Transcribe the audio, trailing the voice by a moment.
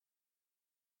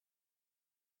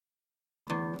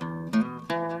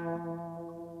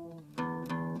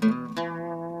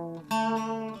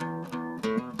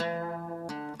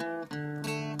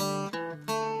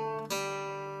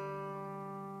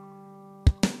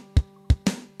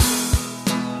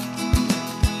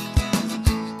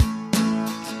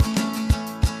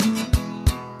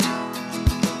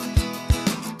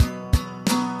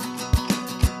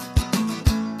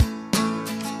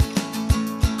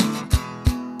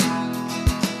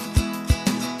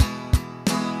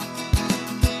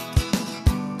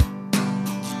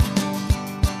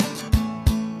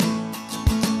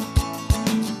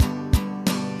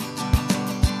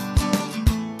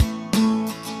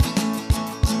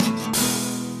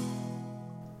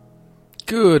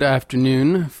Good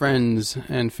afternoon, friends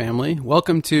and family.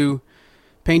 Welcome to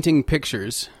Painting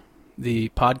Pictures, the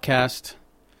podcast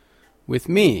with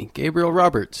me, Gabriel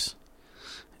Roberts,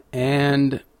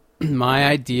 and my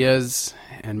ideas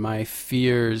and my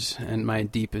fears and my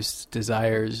deepest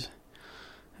desires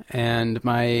and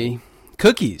my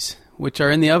cookies, which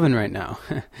are in the oven right now.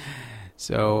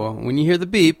 So when you hear the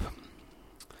beep,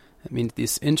 that means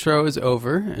this intro is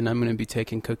over and I'm going to be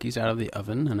taking cookies out of the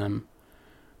oven, and I'm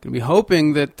going to be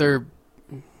hoping that they're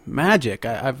magic.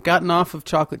 I've gotten off of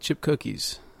chocolate chip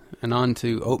cookies and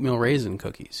onto oatmeal raisin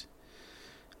cookies.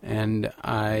 And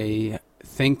I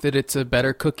think that it's a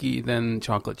better cookie than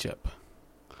chocolate chip.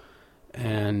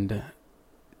 And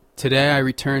today I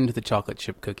returned to the chocolate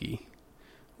chip cookie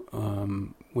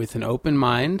with an open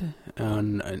mind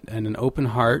and an open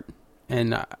heart,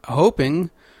 and hoping,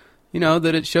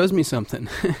 that it shows me something.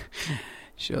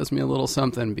 Shows me a little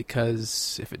something,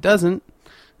 because if it doesn't,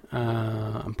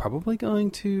 I'm probably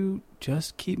going to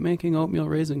just keep making oatmeal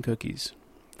raisin cookies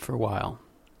for a while.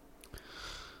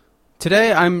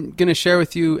 Today I'm going to share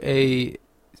with you a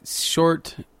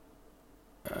short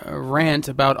rant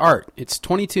about art. It's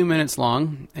 22 minutes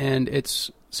long, and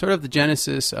it's sort of the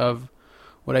genesis of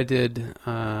what I did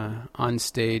on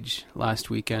stage last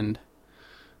weekend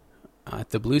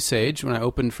at the Blue Sage when I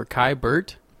opened for Kai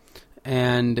Burt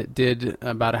and did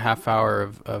about a half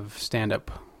hour of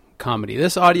stand-up comedy.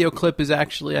 This audio clip is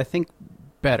actually, I think,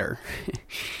 better,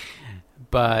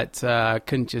 but I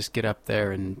couldn't just get up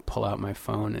there and pull out my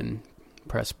phone and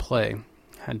press play.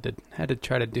 Had to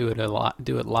try to do it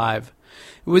live.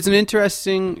 It was an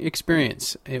interesting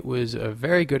experience. It was a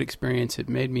very good experience. It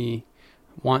made me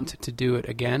want to do it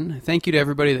again. Thank you to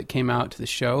everybody that came out to the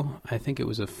show. I think it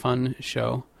was a fun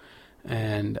show,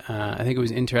 and I think it was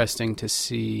interesting to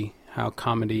see how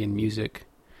comedy and music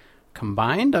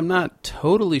combined. I'm not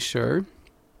totally sure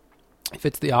if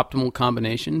it's the optimal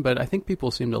combination, but I think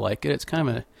people seem to like it. It's kind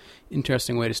of an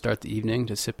interesting way to start the evening,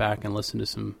 to sit back and listen to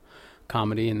some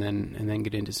comedy and then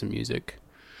get into some music.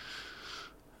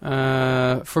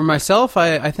 For myself,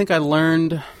 I think I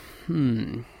learned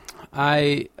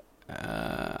I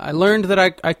learned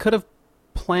that I could have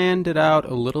planned it out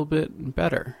a little bit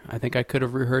better. I think I could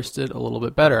have rehearsed it a little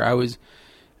bit better. I was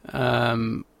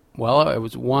I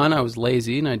was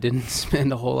lazy and I didn't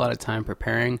spend a whole lot of time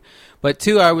preparing. But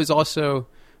two, I was also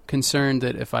concerned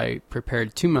that if I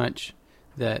prepared too much,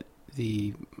 that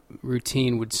the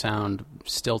routine would sound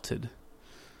stilted.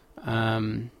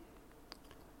 But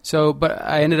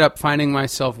I ended up finding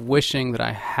myself wishing that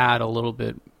I had a little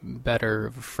bit better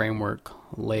of a framework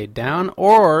laid down,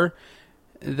 or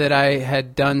that I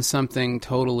had done something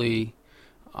totally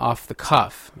off the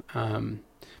cuff.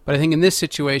 But I think in this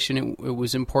situation, it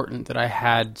was important that I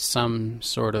had some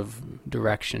sort of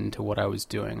direction to what I was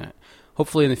doing.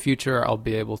 Hopefully in the future, I'll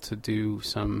be able to do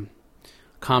some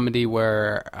comedy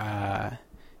where,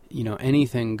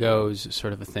 anything goes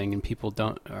sort of a thing, and people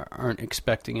aren't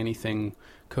expecting anything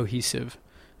cohesive.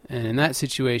 And in that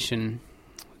situation,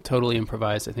 totally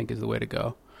improvised, I think, is the way to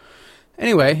go.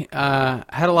 Anyway, I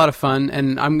had a lot of fun,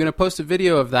 and I'm going to post a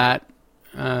video of that,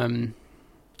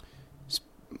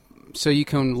 so you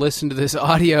can listen to this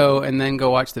audio and then go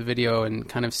watch the video and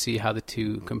kind of see how the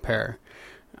two compare.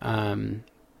 The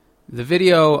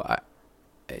video,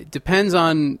 it depends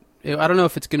on, I don't know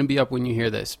if it's going to be up when you hear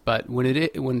this, but when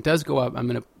it does go up, I'm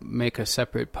going to make a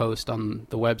separate post on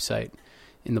the website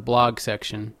in the blog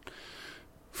section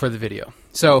for the video.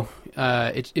 So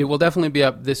it will definitely be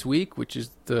up this week, which is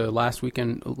the last week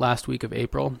of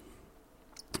April.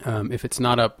 If it's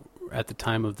not up at the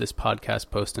time of this podcast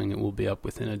posting, it will be up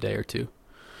within a day or two.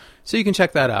 So you can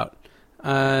check that out.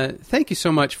 Thank you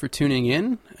so much for tuning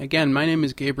in. Again, my name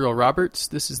is Gabriel Roberts.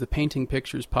 This is the Painting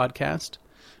Pictures podcast.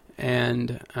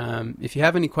 And if you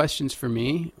have any questions for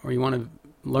me, or you want to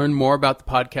learn more about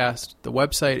the podcast, the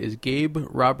website is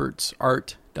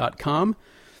GabeRobertsArt.com.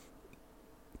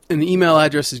 And the email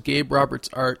address is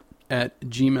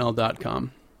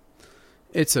GabeRobertsArt@gmail.com.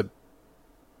 It's a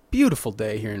beautiful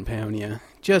day here in Paonia.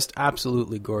 Just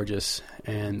absolutely gorgeous.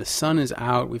 And the sun is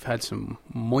out. We've had some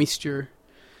moisture,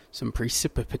 some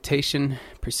precipitation,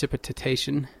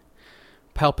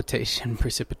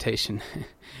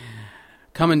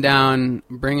 coming down,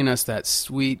 bringing us that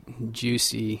sweet,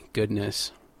 juicy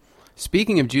goodness.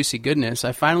 Speaking of juicy goodness,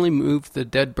 I finally moved the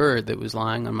dead bird that was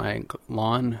lying on my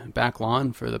back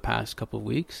lawn for the past couple of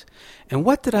weeks. And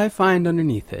what did I find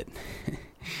underneath it?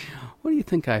 What do you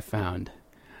think I found?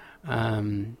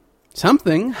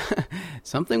 Something.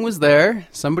 Something was there.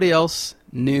 Somebody else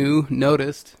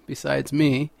noticed, besides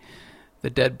me, the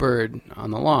dead bird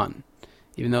on the lawn,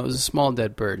 even though it was a small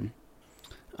dead bird.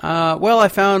 I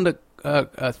found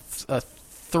a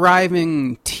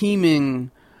thriving,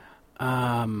 teeming.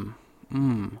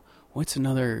 What's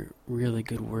another really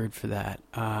good word for that?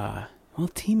 Well,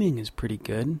 teeming is pretty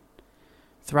good.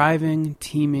 Thriving,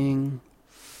 teeming,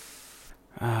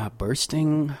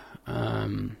 bursting,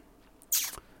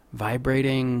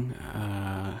 vibrating,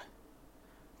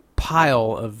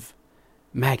 pile of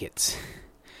maggots,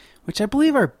 which I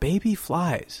believe are baby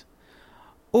flies.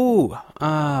 Oh,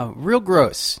 real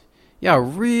gross. Yeah,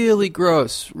 really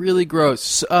gross, really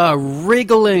gross.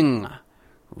 Wriggling.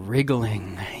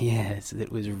 Yes,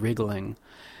 it was wriggling.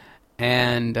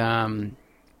 And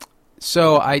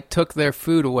so I took their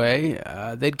food away.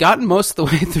 They'd gotten most of the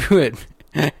way through it.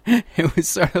 It was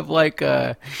sort of like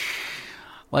a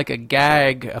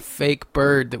gag, a fake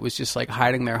bird that was just like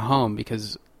hiding their home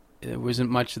because there wasn't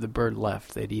much of the bird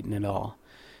left. They'd eaten it all.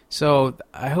 So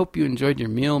I hope you enjoyed your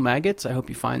meal, maggots. I hope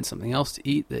you find something else to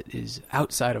eat that is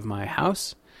outside of my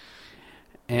house.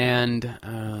 And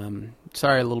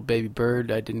sorry, little baby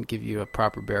bird, I didn't give you a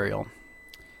proper burial.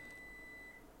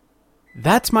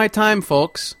 That's my time,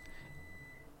 folks.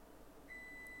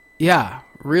 Yeah,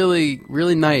 really,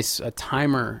 really nice. A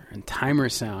timer and timer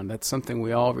sound. That's something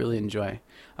we all really enjoy.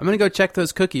 I'm going to go check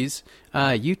those cookies.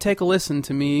 You take a listen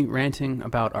to me ranting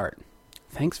about art.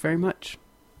 Thanks very much.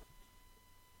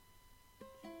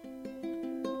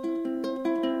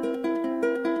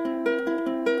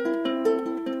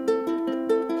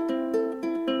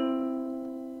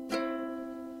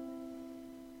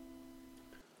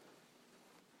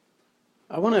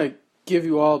 I want to give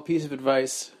you all a piece of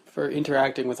advice for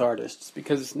interacting with artists,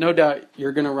 because no doubt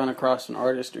you're going to run across an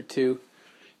artist or two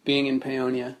being in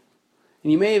Paonia.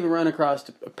 And you may even run across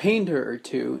a painter or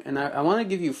two. And I want to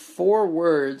give you 4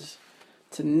 words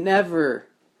to never,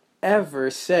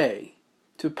 ever say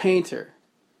to a painter.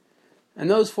 And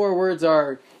those 4 words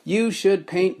are, you should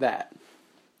paint that.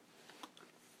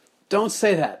 Don't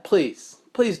say that, please.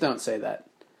 Please don't say that.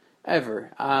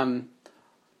 Ever.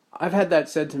 I've had that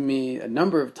said to me a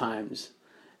number of times.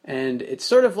 And it's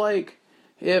sort of like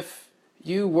if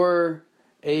you were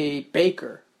a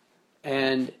baker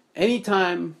and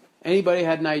anytime anybody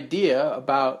had an idea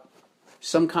about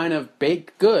some kind of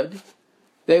baked good,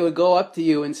 they would go up to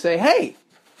you and say, hey,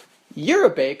 you're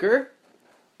a baker.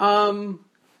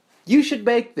 You should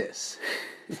bake this.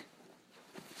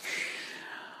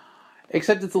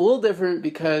 Except it's a little different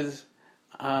because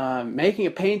making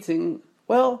a painting,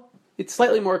 well, it's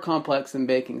slightly more complex than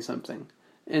baking something.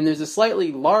 And there's a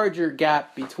slightly larger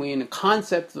gap between the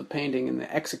concept of a painting and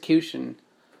the execution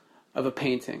of a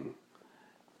painting.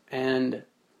 And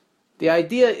the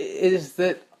idea is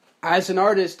that as an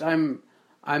artist, I'm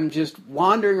just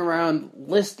wandering around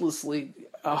listlessly,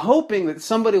 hoping that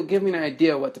somebody will give me an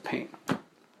idea what to paint.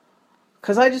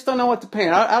 Because I just don't know what to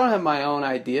paint. I don't have my own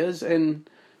ideas, and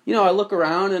I look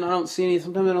around and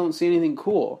sometimes I don't see anything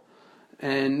cool.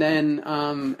 And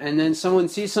then someone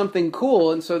sees something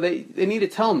cool, and so they need to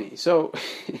tell me. So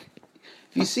if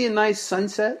you see a nice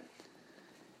sunset,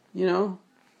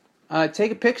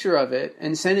 take a picture of it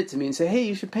and send it to me and say, hey,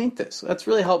 you should paint this. That's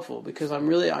really helpful because I'm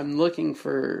looking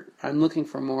for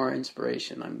more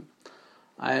inspiration.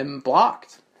 I'm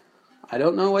blocked. I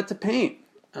don't know what to paint.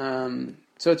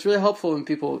 So it's really helpful when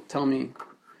people tell me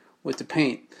what to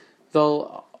paint.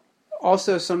 They'll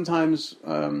also sometimes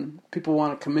people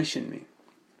want to commission me.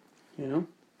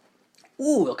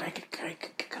 Ooh, can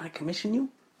I commission you?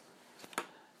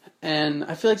 And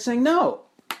I feel like saying, no,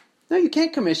 you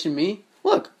can't commission me.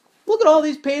 Look at all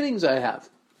these paintings I have.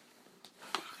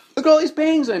 Look at all these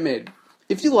paintings I made.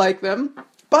 If you like them,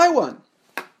 buy one.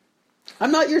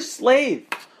 I'm not your slave.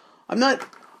 I'm not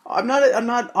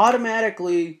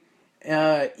automatically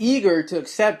eager to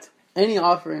accept any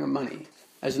offering of money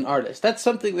as an artist. That's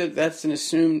something that's an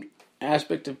assumed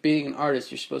aspect of being an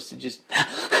artist. You're supposed to just...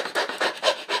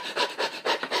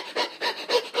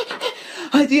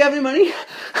 do you have any money?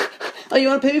 Oh, you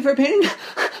want to pay me for a painting?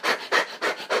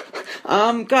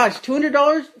 Gosh,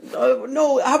 $200?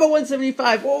 No, how about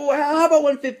 $175? Oh, how about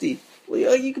 $150?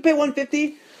 Well, you can pay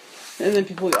 $150? And then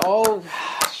people go, oh,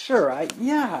 sure, I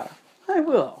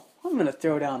will. I'm going to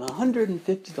throw down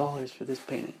 $150 for this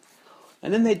painting.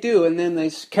 And then they do, and then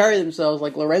they carry themselves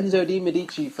like Lorenzo di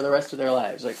Medici for the rest of their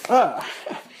lives. Like,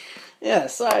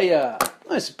 yes, I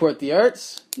support the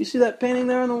arts. You see that painting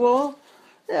there on the wall?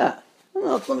 Yeah.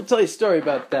 Well, let me tell you a story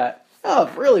about that. Oh,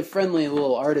 really friendly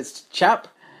little artist chap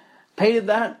painted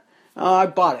that. I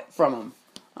bought it from him.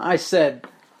 I said,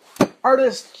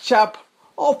 artist chap,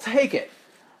 I'll take it.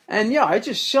 And yeah, I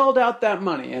just shelled out that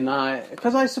money, and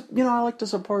because I like to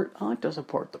support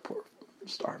the poor,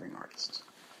 starving artists.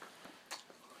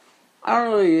 I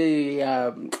don't really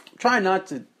trying not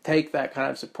to take that kind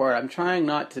of support. I'm trying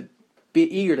not to be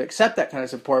eager to accept that kind of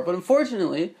support. But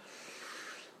unfortunately,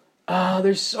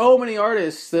 there's so many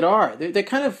artists that are. They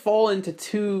kind of fall into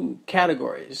two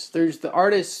categories. There's the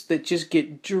artists that just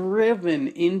get driven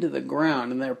into the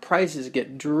ground, and their prices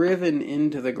get driven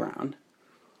into the ground.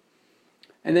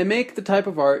 And they make the type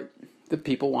of art that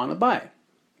people want to buy.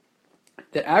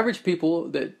 The average people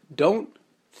that don't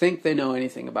think they know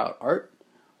anything about art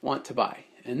want to buy.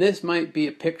 And this might be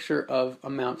a picture of a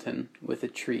mountain with a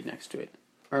tree next to it.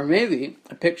 Or maybe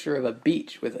a picture of a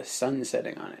beach with a sun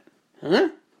setting on it. Huh?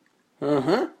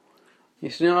 Uh-huh.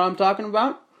 You see what I'm talking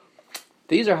about?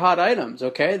 These are hot items,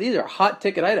 okay? These are hot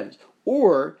ticket items.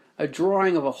 Or a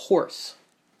drawing of a horse.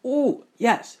 Ooh,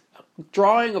 yes. A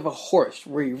drawing of a horse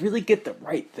where you really get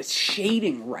the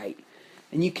shading right.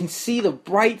 And you can see the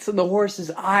brights in the horse's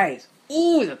eyes.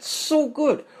 Ooh, that's so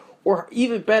good. Or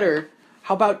even better,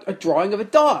 how about a drawing of a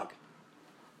dog?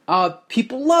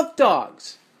 People love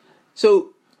dogs.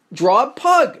 So draw a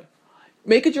pug.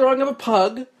 Make a drawing of a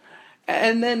pug.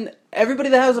 And then everybody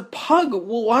that has a pug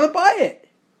will want to buy it.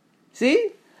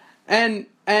 See? And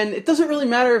it doesn't really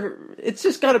matter. It's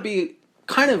just got to be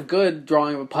kind of good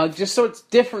drawing of a pug, just so it's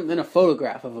different than a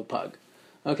photograph of a pug.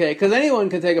 Okay? Because anyone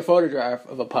can take a photograph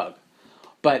of a pug.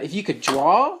 But if you could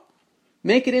draw,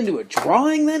 make it into a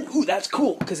drawing then, ooh, that's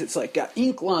cool. Because it's like got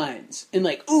ink lines. And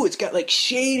like, ooh, it's got like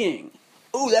shading.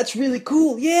 Ooh, that's really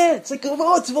cool. Yeah, it's like,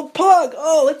 oh, it's a pug.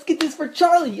 Oh, let's get this for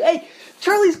Charlie. Hey,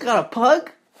 Charlie's got a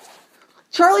pug.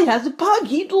 Charlie has a pug.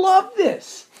 He'd love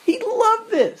this. He'd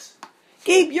love this.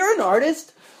 Gabe, you're an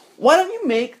artist. Why don't you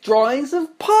make drawings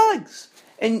of pugs?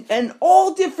 And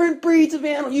all different breeds of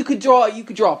animals. You could draw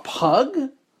a pug.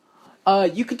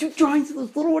 You could do drawings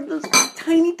of those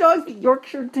tiny dogs, the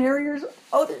Yorkshire Terriers.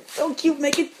 Oh, they're so cute.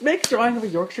 Make a drawing of a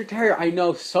Yorkshire Terrier. I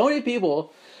know so many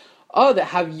people that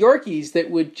have Yorkies that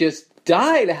would just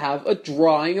die to have a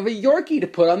drawing of a Yorkie to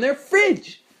put on their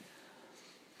fridge.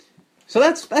 So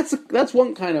that's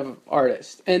one kind of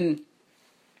artist. And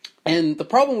the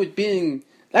problem with being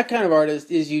that kind of artist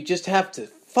is you just have to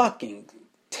fucking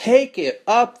take it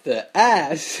up the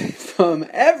ass from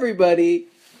everybody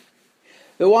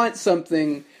that wants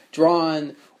something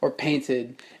drawn or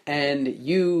painted, and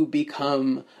you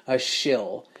become a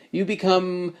shill. You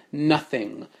become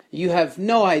nothing. You have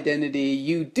no identity.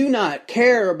 You do not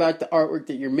care about the artwork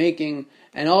that you're making,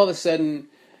 and all of a sudden,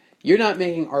 you're not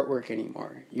making artwork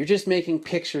anymore. You're just making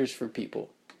pictures for people.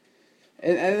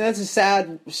 And that's a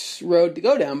sad road to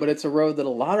go down, but it's a road that a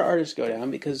lot of artists go down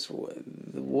because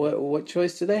what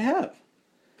choice do they have?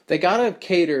 They gotta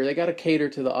cater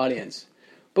to the audience.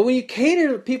 But when you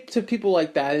cater to people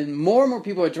like that, and more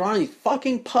people are drawing these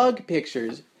fucking pug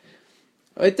pictures,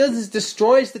 what it does is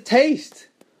destroys the taste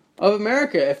of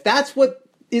America. If that's what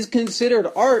is considered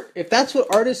art, if that's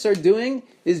what artists are doing,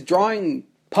 is drawing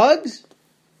pugs,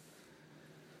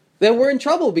 then we're in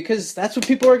trouble, because that's what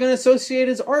people are going to associate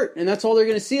as art, and that's all they're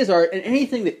going to see as art. And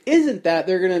anything that isn't that,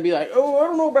 they're going to be like, oh, I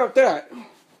don't know about that.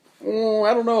 Oh,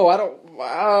 I don't know.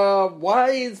 Why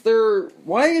is there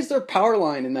power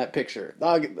line in that picture?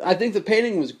 I think the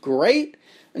painting was great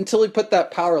until he put that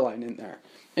power line in there,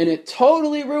 and it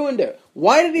totally ruined it.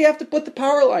 Why did he have to put the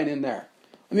power line in there?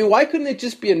 I mean, why couldn't it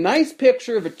just be a nice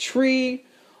picture of a tree,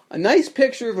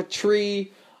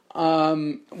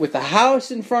 with a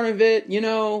house in front of it,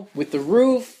 with the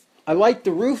roof? I like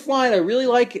the roof line. I really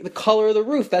like the color of the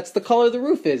roof. That's the color the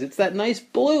roof is. It's that nice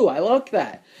blue. I like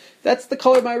that. That's the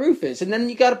color my roof is. And then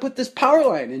you got to put this power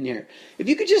line in here. If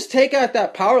you could just take out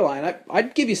that power line,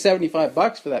 I'd give you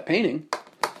 $75 for that painting.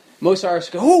 Most artists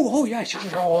go, oh yeah, sure,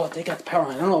 I'll take out the power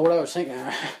line. I don't know what I was thinking.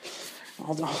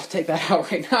 I'll take that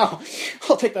out right now.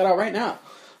 I'll take that out right now.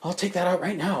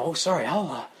 Oh, sorry.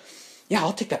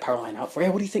 I'll take that power line out for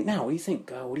you. What do you think now? What do you think?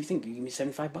 You give me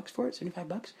 $75 for it?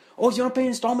 $75? Oh, you want to pay in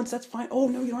installments? That's fine. Oh,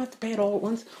 no, you don't have to pay it all at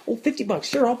once. Oh, $50.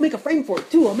 Sure, I'll make a frame for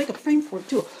it, too. I'll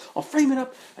frame it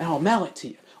up, and I'll mail it to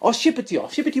you. I'll ship it to you. I'll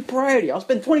ship it to you priority. I'll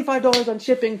spend $25 on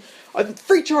shipping.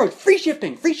 Free charge. Free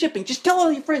shipping. Just tell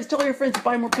all your friends. To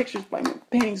buy more pictures, buy more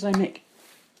paintings I make.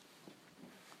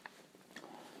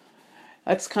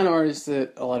 That's the kind of artist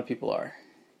that a lot of people are.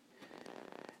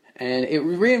 And it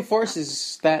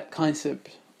reinforces that concept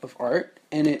of art,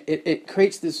 and it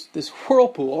creates this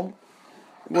whirlpool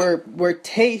where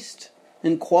taste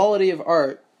and quality of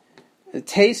art, the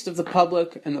taste of the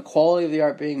public and the quality of the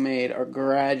art being made, are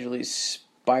gradually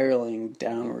spiraling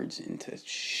downwards into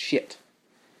shit.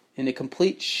 Into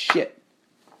complete shit.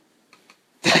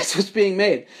 That's what's being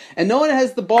made. And no one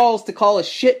has the balls to call a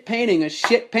shit painting a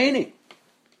shit painting.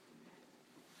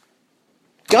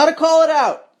 Gotta call it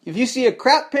out. If you see a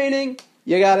crap painting,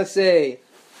 you gotta say,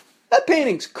 That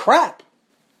painting's crap.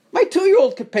 My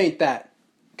 2-year-old could paint that.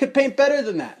 Could paint better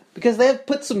than that. Because they have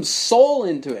put some soul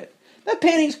into it. That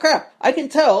painting's crap. I can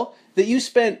tell that you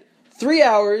spent 3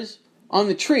 hours on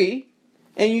the tree,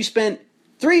 and you spent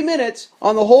 3 minutes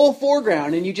on the whole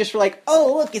foreground, and you just were like,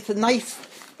 oh, look, it's a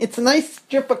nice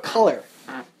strip of color.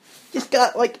 Just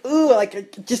got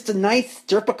just a nice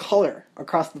strip of color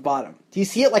across the bottom. Do you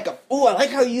see it? I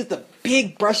like how you used a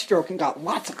big brush stroke and got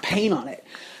lots of paint on it.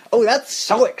 Oh, that's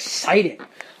so exciting.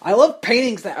 I love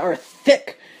paintings that are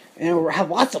thick and have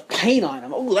lots of paint on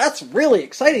them. Oh, that's really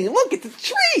exciting. Look, it's a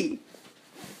tree.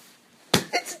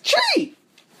 It's a tree.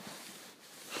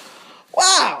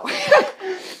 Wow.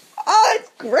 Oh, it's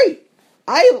great.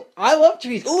 I love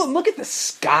trees. Oh, and look at the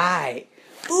sky.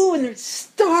 Ooh, and there's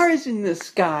stars in the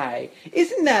sky.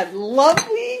 Isn't that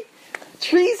lovely?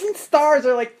 Trees and stars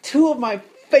are like two of my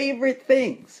favorite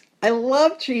things. I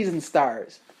love trees and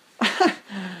stars.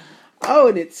 Oh,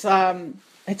 and it's only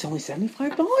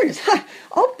 $75.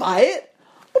 I'll buy it.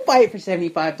 I'll buy it for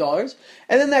 $75.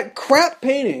 And then that crap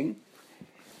painting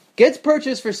gets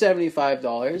purchased for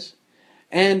 $75,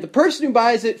 and the person who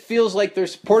buys it feels like they're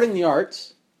supporting the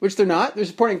arts, which they're not. They're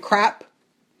supporting crap.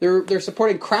 They're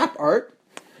supporting crap art.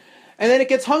 And then it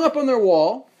gets hung up on their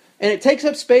wall, and it takes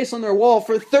up space on their wall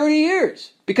for 30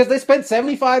 years. Because they spent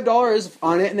 $75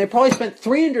 on it, and they probably spent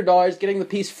 $300 getting the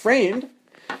piece framed.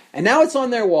 And now it's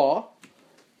on their wall,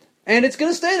 and it's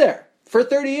going to stay there for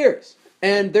 30 years.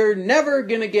 And they're never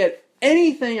going to get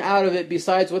anything out of it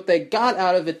besides what they got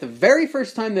out of it the very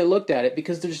first time they looked at it,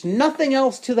 because there's nothing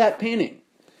else to that painting.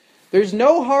 There's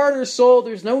no heart or soul,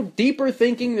 there's no deeper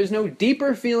thinking, there's no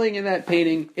deeper feeling in that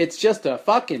painting. It's just a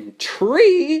fucking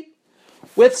tree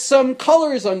with some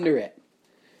colors under it.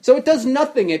 So it does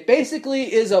nothing. It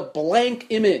basically is a blank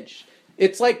image.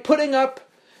 It's like putting up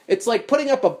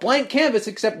a blank canvas,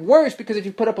 except worse, because if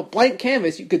you put up a blank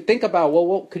canvas, you could think about, well,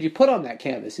 what could you put on that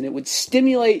canvas? And it would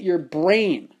stimulate your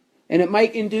brain, and it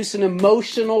might induce an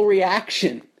emotional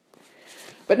reaction.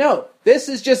 But no, this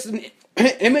is just an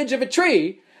image of a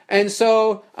tree, and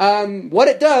so what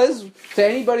it does to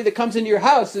anybody that comes into your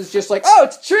house is just like, oh,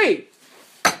 it's a tree.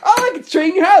 Oh, look, it's a tree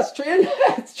in your house.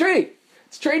 It's a tree.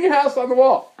 It's a tree in your house on the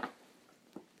wall.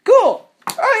 Cool.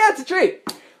 Oh, yeah, it's a tree.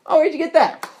 Oh, where'd you get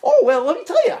that? Oh, well, let me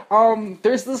tell you.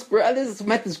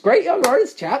 Met this great young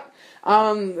artist chap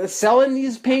selling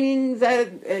these paintings at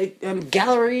a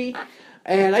gallery,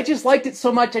 and I just liked it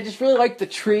so much. I just really liked the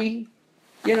tree,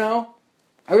 you know?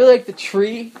 I really like the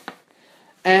tree,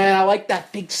 and I like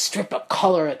that big strip of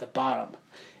color at the bottom.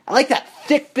 I like that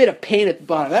thick bit of paint at the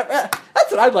bottom.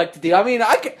 That's what I'd like to do. I mean,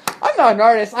 I'm not an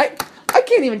artist. I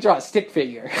can't even draw a stick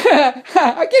figure.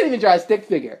 I can't even draw a stick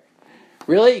figure.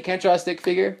 Really? You can't draw a stick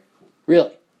figure?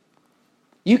 Really?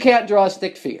 You can't draw a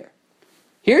stick figure.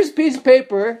 Here's a piece of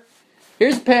paper.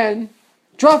 Here's a pen.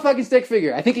 Draw a fucking stick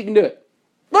figure. I think you can do it.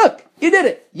 Look! You did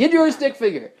it! You drew a stick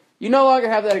figure. You no longer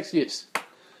have that excuse.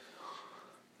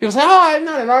 People say, oh, I'm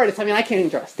not an artist. I mean, I can't even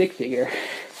draw a stick figure.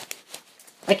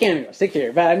 I can't even draw a stick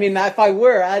figure. But, I mean, if I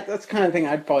were, that's the kind of thing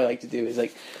I'd probably like to do. Is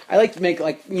I like to make,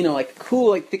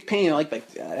 cool, thick painting. I like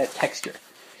that texture.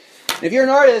 And if you're an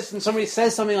artist and somebody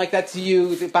says something like that to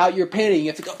you about your painting, you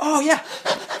have to go, oh, yeah.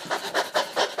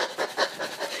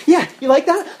 Yeah, you like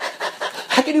that?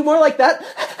 I can do more like that.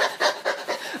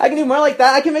 I can do more like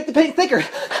that. I can make the paint thicker.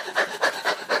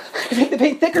 I can make the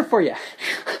paint thicker for you.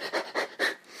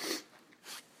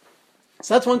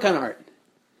 So that's one kind of art.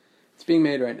 It's being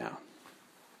made right now.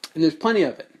 And there's plenty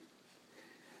of it.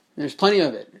 There's plenty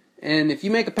of it. And if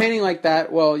you make a painting like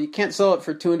that, well, you can't sell it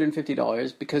for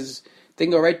 $250 because they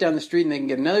can go right down the street and they can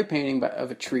get another painting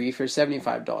of a tree for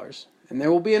 $75. And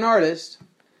there will be an artist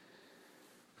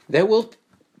that will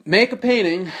make a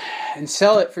painting and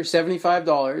sell it for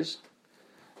 $75.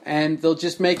 And they'll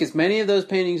just make as many of those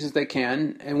paintings as they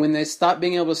can. And when they stop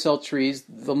being able to sell trees,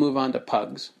 they'll move on to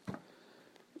pugs.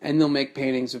 And they'll make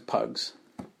paintings of pugs.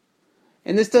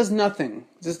 And this does nothing.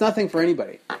 It does nothing for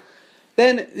anybody.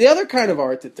 Then the other kind of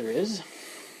art that there is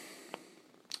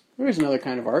another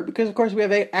kind of art, because of course we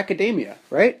have academia,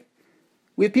 right?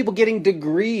 We have people getting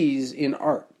degrees in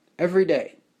art every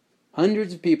day.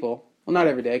 Hundreds of people. Well, not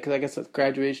every day, because I guess that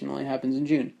graduation only happens in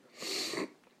June.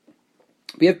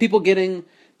 We have people getting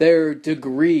their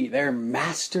degree, their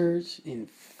masters in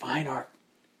fine art.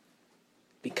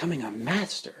 Becoming a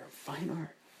master of fine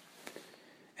art.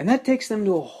 And that takes them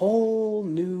to a whole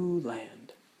new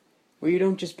land, where you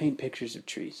don't just paint pictures of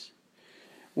trees.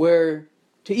 Where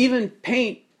to even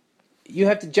paint, you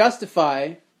have to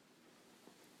justify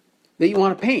that you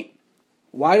want to paint.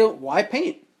 Why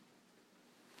paint?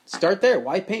 Start there.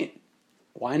 Why paint?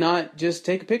 Why not just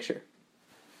take a picture?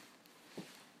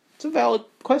 It's a valid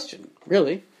question,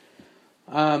 really.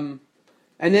 And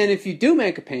then if you do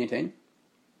make a painting,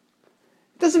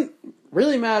 it doesn't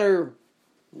really matter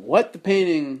what the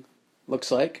painting looks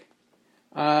like,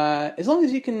 as long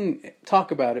as you can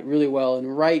talk about it really well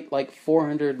and write like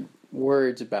 400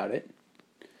 words about it,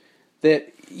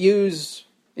 and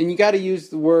you got to use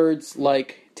the words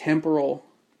like temporal,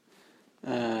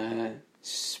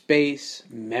 space,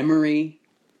 memory.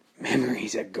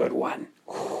 Memory's a good one.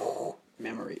 Ooh,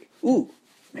 memory. Ooh,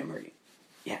 memory.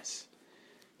 Yes.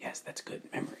 Yes, that's good.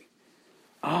 Memory.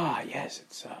 Ah, yes,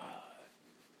 it's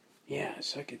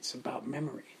like it's about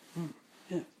memory.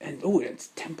 Yeah. And it's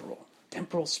temporal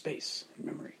space and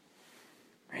memory.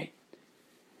 Right?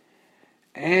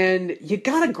 And you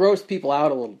gotta gross people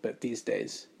out a little bit these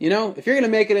days. You know, if you're gonna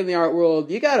make it in the art world,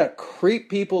 you gotta creep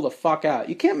people the fuck out.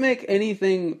 You can't make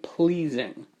anything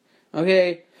pleasing.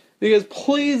 Okay? Because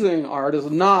pleasing art is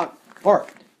not art.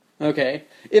 Okay?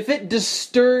 If it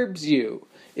disturbs you,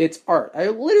 it's art. I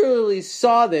literally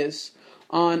saw this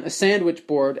on a sandwich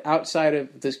board outside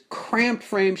of this cramped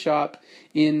frame shop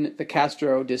in the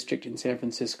Castro district in San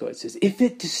Francisco. It says, if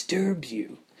it disturbs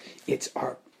you, it's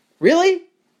art. Really?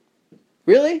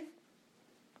 Really?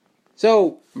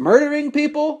 So, murdering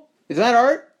people? Is that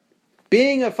art?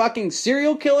 Being a fucking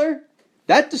serial killer?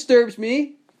 That disturbs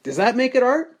me. Does that make it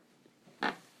art?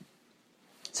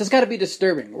 So it's got to be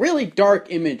disturbing. Really dark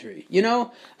imagery, you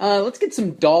know? Let's get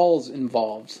some dolls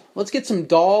involved.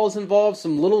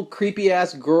 Some little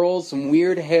creepy-ass girls, some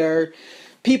weird hair,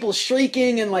 people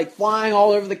shrieking and, like, flying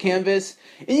all over the canvas.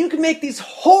 And you can make these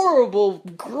horrible,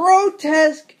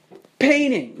 grotesque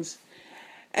paintings.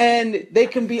 And they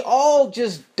can be all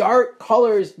just dark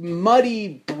colors,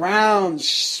 muddy browns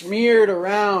smeared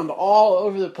around all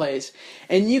over the place.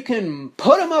 And you can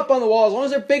put them up on the wall as long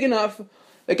as they're big enough.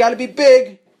 They got to be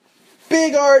big.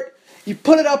 Big art. You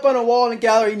put it up on a wall in a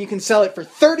gallery and you can sell it for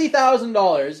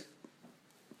 $30,000.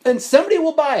 And somebody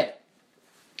will buy it.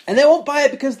 And they won't buy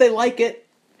it because they like it.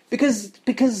 Because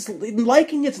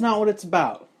liking it's not what it's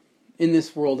about in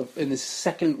this world, in this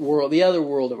second world, the other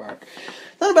world of art.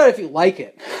 It's not about if you like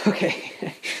it. Okay.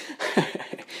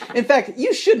 In fact,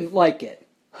 you shouldn't like it.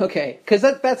 Okay. Because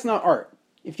that's not art.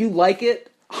 If you like it,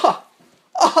 oh,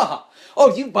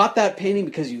 you bought that painting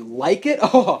because you like it?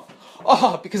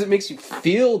 Oh, because it makes you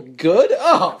feel good?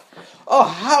 Oh,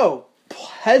 how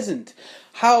pleasant.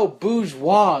 How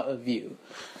bourgeois of you.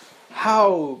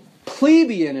 How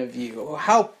plebeian of you.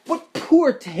 What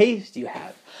poor taste you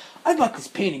have. I bought this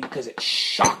painting because it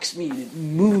shocks me and it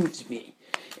moves me.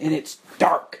 And it's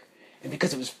dark. And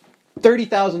because it was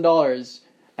 $30,000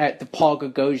 at the Paul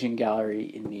Gagosian Gallery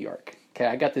in New York. Okay,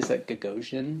 I got this at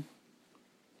Gagosian.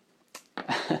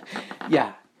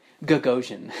 Yeah,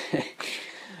 Gagosian.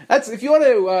 That's if you want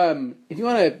to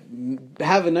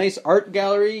have a nice art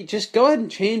gallery, just go ahead and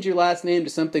change your last name to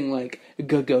something like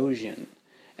Gagosian,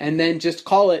 and then just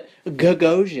call it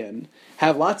Gagosian.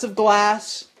 Have lots of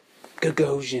glass,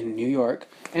 Gagosian, New York,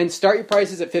 and start your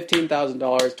prices at $15,000,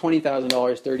 $20,000,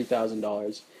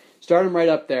 $30,000. Start them right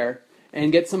up there,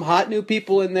 and get some hot new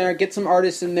people in there. Get some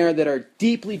artists in there that are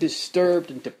deeply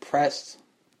disturbed and depressed.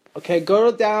 Okay,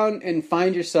 go down and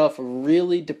find yourself a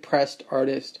really depressed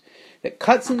artist that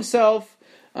cuts himself,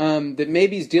 that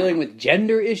maybe he's dealing with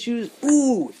gender issues.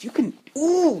 Ooh, if you can,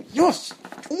 ooh, yes,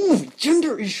 ooh,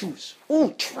 gender issues.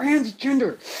 Ooh,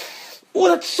 transgender. Ooh,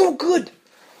 that's so good.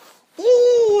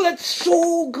 Ooh, that's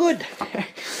so good.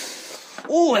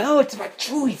 Ooh, now it's my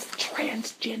choice,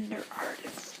 transgender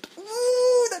artist.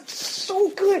 Ooh, that's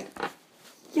so good.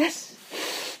 Yes.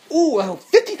 Ooh,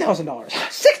 $50,000,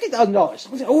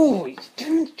 $60,000. Ooh,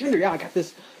 transgender. Yeah,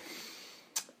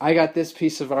 I got this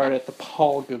piece of art at the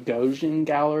Paul Gagosian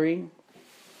Gallery.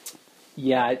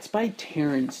 Yeah, it's by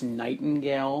Terence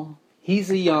Nightingale. He's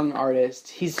a young artist.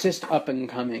 He's just up and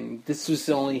coming. This was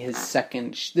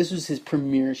his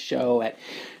premiere show at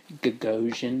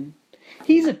Gagosian.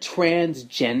 He's a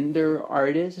transgender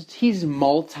artist. He's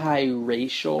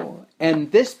multiracial. And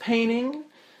this painting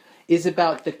is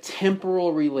about the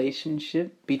temporal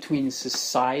relationship between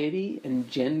society and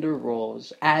gender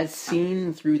roles as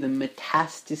seen through the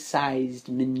metastasized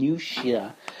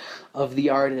minutiae of the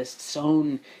artist's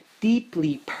own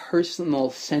deeply personal,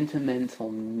 sentimental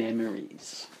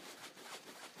memories.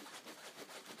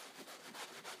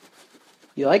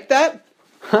 You like that?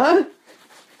 Huh?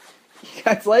 You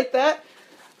guys like that?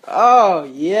 Oh,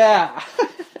 yeah.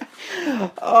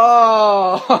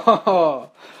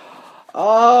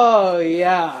 Oh,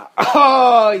 yeah.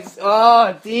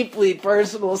 Deeply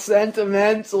personal,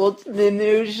 sentimental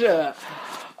minutia.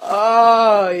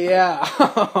 Oh, yeah.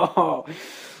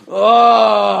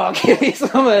 Oh, give me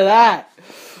some of that.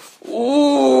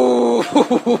 Ooh,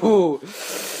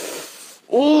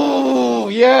 ooh,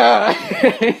 yeah.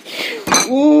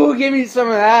 Ooh, give me some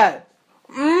of that.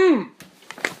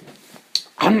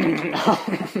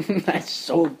 That's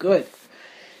so good.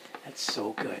 That's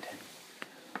so good.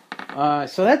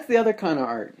 So that's the other kind of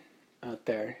art out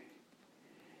there.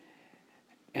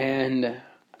 And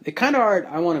the kind of art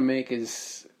I want to make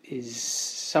is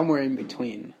somewhere in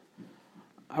between.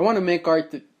 I want to make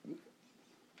art that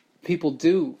people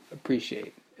do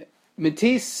appreciate.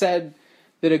 Matisse said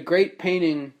that a great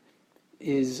painting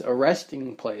is a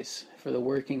resting place for the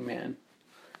working man.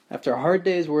 After a hard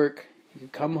day's work, he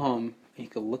could come home and he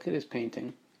could look at his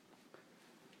painting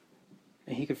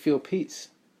and he could feel peace.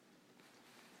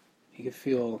 He could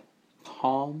feel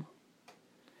calm.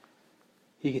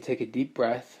 He could take a deep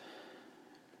breath.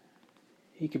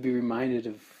 He could be reminded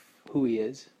of who he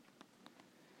is.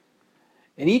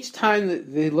 And each time that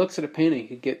he looks at a painting, he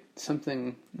could get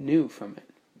something new from it.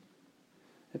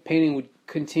 The painting would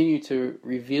continue to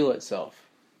reveal itself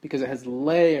because it has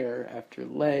layer after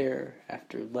layer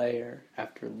after layer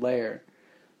after layer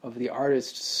of the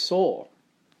artist's soul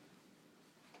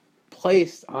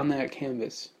placed on that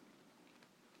canvas.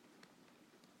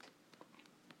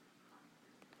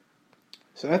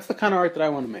 So that's the kind of art that I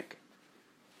want to make.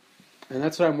 And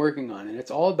that's what I'm working on. And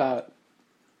it's all about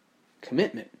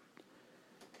commitment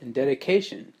and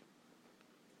dedication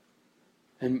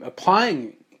and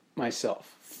applying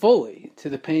myself fully to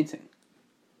the painting.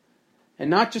 And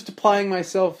not just applying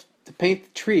myself to paint the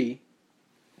tree,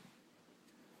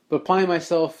 but applying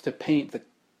myself to paint the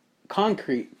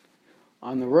concrete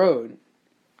on the road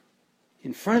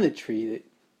in front of the tree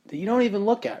that you don't even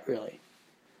look at, really.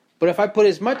 But if I put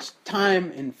as much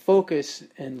time and focus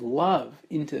and love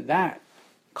into that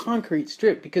concrete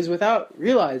strip, because without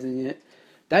realizing it,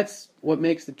 that's what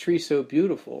makes the tree so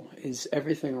beautiful, is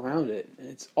everything around it.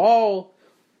 It's all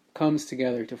comes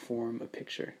together to form a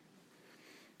picture.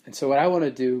 And so what I want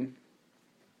to do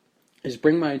is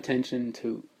bring my attention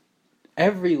to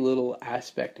every little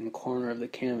aspect and corner of the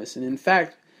canvas. And in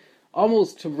fact,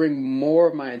 almost to bring more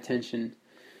of my attention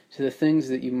to the things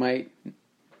that you might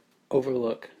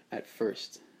overlook at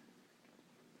first.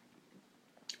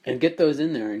 And get those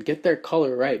in there and get their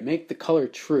color right. Make the color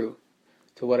true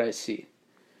to what I see.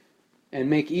 And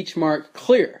make each mark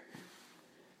clear.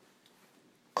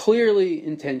 Clearly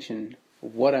intention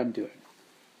of what I'm doing.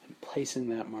 I'm placing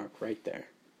that mark right there.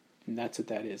 And that's what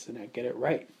that is. And I get it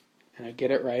right. And I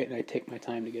get it right and I take my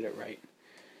time to get it right.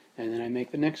 And then I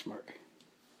make the next mark.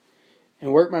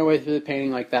 And work my way through the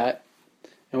painting like that.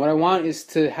 And what I want is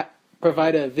to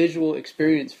provide a visual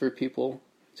experience for people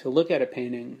to look at a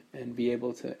painting and be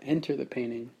able to enter the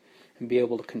painting and be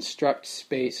able to construct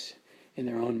space in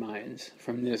their own minds.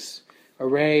 From this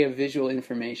array of visual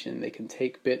information, they can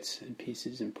take bits and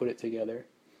pieces and put it together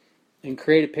and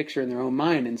create a picture in their own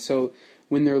mind. And so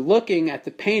when they're looking at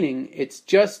the painting, it's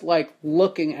just like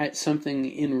looking at something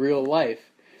in real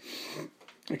life,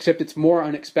 except it's more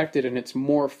unexpected and it's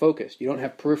more focused. You don't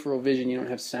have peripheral vision, you don't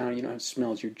have sound, you don't have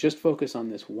smells. You're just focused on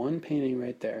this one painting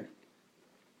right there.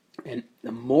 And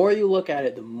the more you look at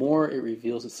it, the more it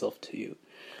reveals itself to you.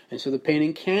 And so the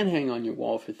painting can hang on your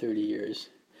wall for 30 years,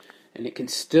 and it can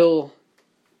still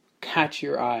catch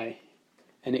your eye,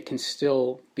 and it can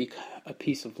still be a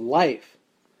piece of life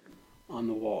on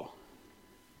the wall.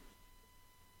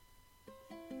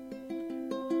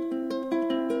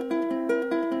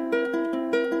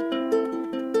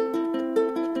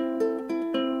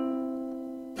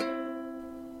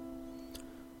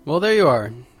 Well, there you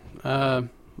are. A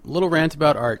little rant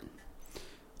about art.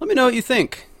 Let me know what you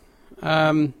think.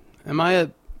 Am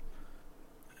I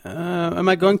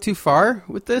going too far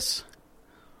with this?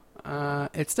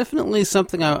 It's definitely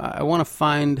something I want to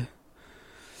find,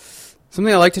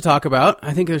 something I like to talk about.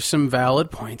 I think there's some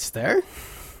valid points there.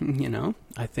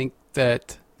 I think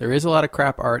that there is a lot of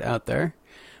crap art out there,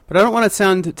 but I don't want to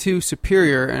sound too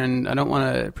superior, and I don't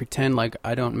want to pretend like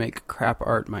I don't make crap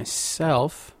art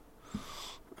myself.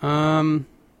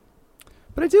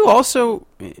 But I do also,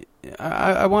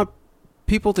 I want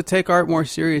people to take art more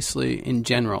seriously in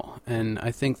general. And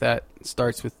I think that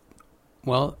starts with,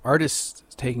 artists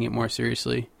taking it more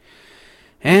seriously.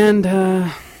 And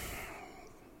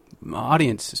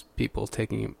audience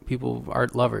people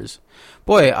art lovers.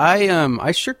 Boy,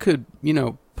 I sure could,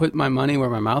 put my money where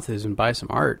my mouth is and buy some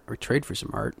art or trade for some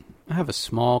art. I have a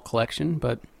small collection,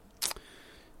 but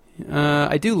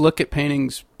I do look at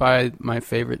paintings by my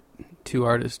favorite two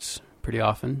artists pretty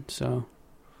often, so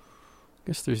I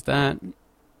guess there's that.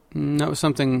 That was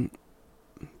something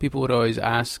people would always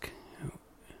ask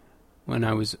when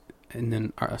I was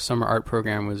in a summer art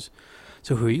program was,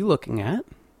 so who are you looking at?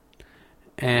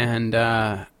 And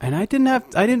I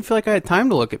didn't feel like I had time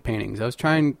to look at paintings. I was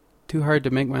trying too hard to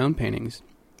make my own paintings.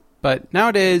 But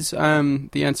nowadays, the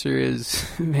answer is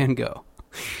Van Gogh.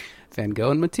 Van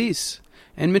Gogh and Matisse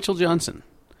and Mitchell Johnson,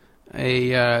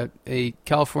 a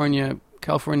California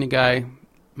guy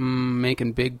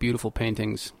making big, beautiful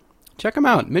paintings. Check him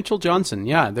out, Mitchell Johnson.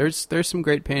 Yeah, there's some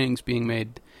great paintings being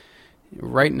made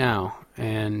right now.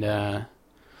 And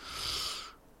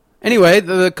anyway,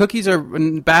 the cookies are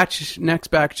next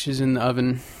batch is in the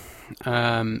oven.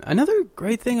 Another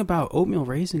great thing about oatmeal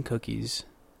raisin cookies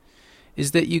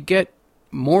is that you get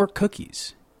more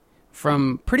cookies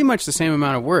from pretty much the same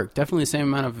amount of work. Definitely the same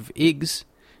amount of eggs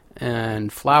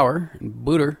and flour and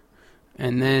butter.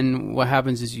 And then what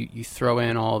happens is you throw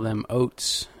in all of them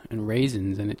oats and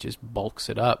raisins, and it just bulks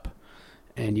it up.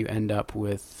 And you end up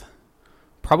with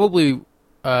probably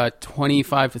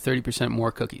 25 to 30%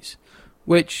 more cookies.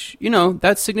 Which,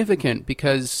 that's significant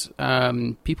because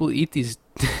people eat these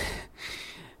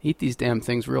eat these damn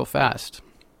things real fast.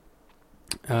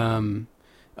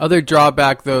 Other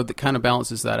drawback, though, that kind of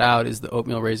balances that out is the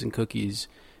oatmeal raisin cookies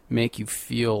make you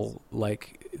feel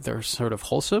like they're sort of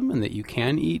wholesome and that you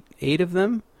can eat 8 of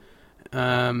them.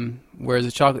 Whereas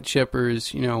the chocolate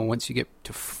chippers, once you get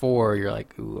to 4, you're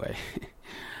like, ooh, I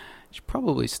should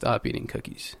probably stop eating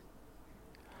cookies.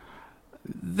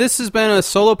 This has been a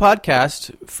solo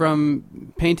podcast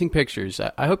from Painting Pictures.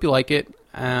 I hope you like it.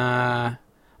 I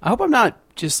hope I'm not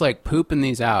just like pooping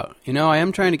these out. I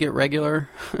am trying to get regular.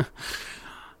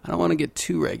 I don't want to get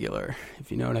too regular,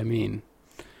 if you know what I mean.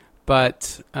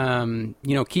 But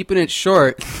keeping it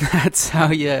short, that's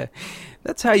how you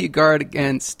guard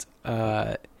against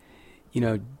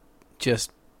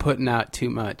just putting out too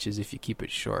much, is if you keep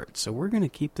it short. So we're going to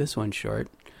keep this one short.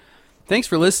 Thanks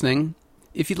for listening.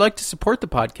 If you'd like to support the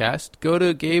podcast, go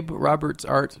to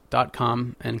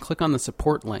GabeRobertsArt.com and click on the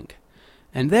support link.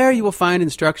 And there you will find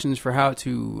instructions for how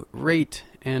to rate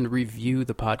and review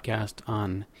the podcast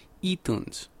on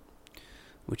iTunes,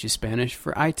 which is Spanish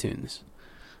for iTunes.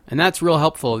 And that's real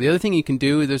helpful. The other thing you can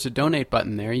do, there's a donate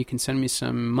button there. You can send me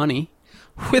some money,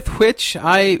 with which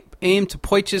I aim to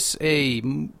purchase a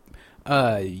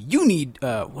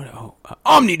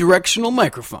omnidirectional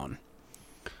microphone.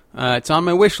 It's on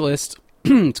my wish list.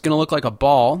 It's going to look like a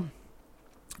ball,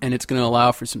 and it's going to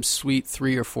allow for some sweet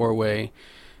 3 or 4-way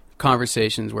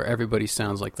conversations where everybody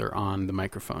sounds like they're on the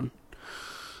microphone.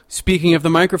 Speaking of the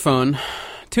microphone,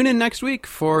 tune in next week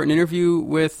for an interview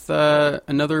with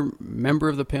another member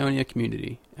of the Paonia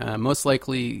community, most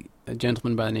likely a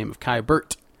gentleman by the name of Kai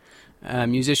Burt, a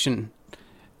musician.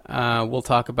 We'll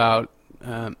talk about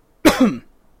the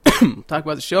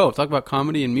show, talk about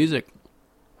comedy and music,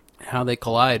 how they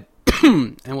collide,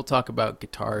 and we'll talk about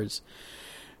guitars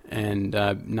and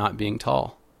not being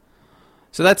tall.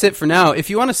 So that's it for now. If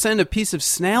you want to send a piece of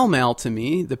snail mail to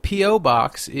me, the P.O.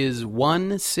 Box is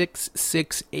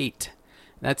 1668.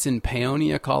 That's in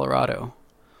Paonia, Colorado,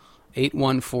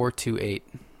 81428.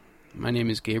 My name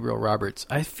is Gabriel Roberts.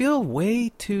 I feel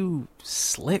way too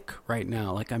slick right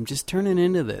now, like I'm just turning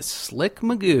into this Slick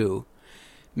Magoo.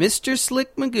 Mr.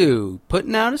 Slick Magoo,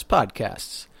 putting out his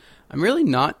podcasts. I'm really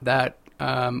not that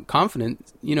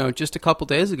confident. Just a couple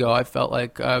days ago, I felt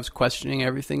like I was questioning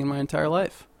everything in my entire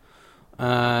life.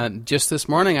 Just this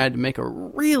morning, I had to make a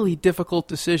really difficult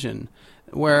decision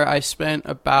where I spent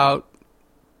about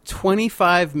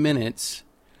 25 minutes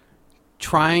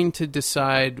trying to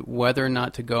decide whether or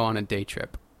not to go on a day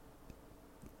trip.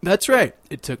 That's right.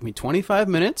 It took me 25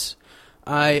 minutes.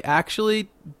 I actually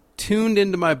tuned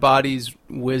into my body's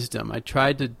wisdom. I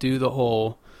tried to do the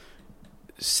whole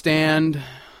stand,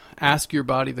 ask your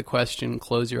body the question,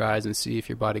 close your eyes, and see if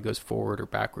your body goes forward or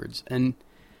backwards. And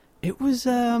it was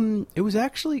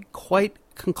actually quite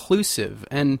conclusive.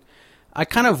 And I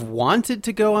kind of wanted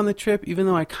to go on the trip, even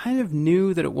though I kind of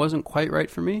knew that it wasn't quite right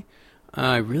for me.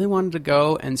 I really wanted to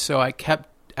go, and so I kept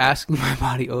asking my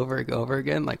body over and over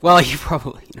again, like, well, you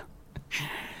probably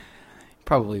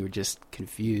were just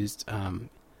confused.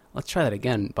 Let's try that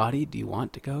again. Body, do you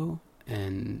want to go?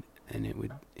 And it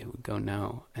would go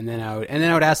no. And then I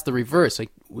would ask the reverse,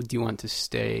 like, do you want to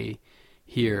stay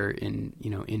here in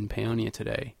Paonia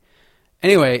today?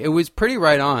 Anyway, it was pretty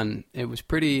right on. It was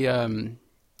pretty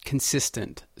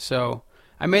consistent. So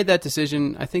I made that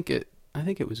decision. I think it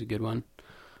was a good one.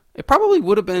 It probably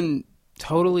would have been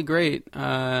totally great.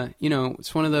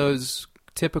 It's one of those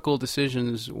typical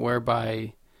decisions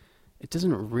whereby it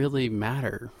doesn't really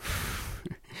matter.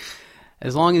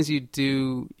 As long as you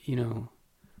do,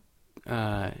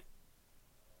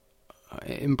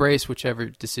 embrace whichever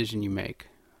decision you make,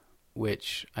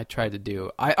 which I tried to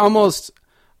do. I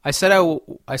said I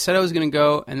was going to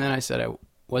go, and then I said I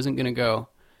wasn't going to go.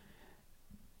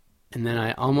 And then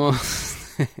I almost,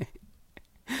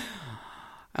 I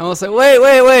almost said, wait,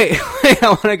 I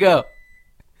want to go.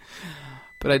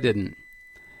 But I didn't.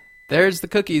 There's the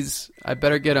cookies. I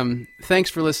better get them. Thanks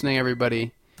for listening,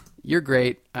 everybody. You're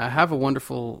great. Have a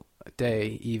wonderful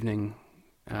day, evening.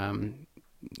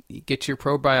 Get your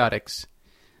probiotics.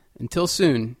 Until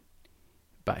soon,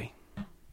 bye.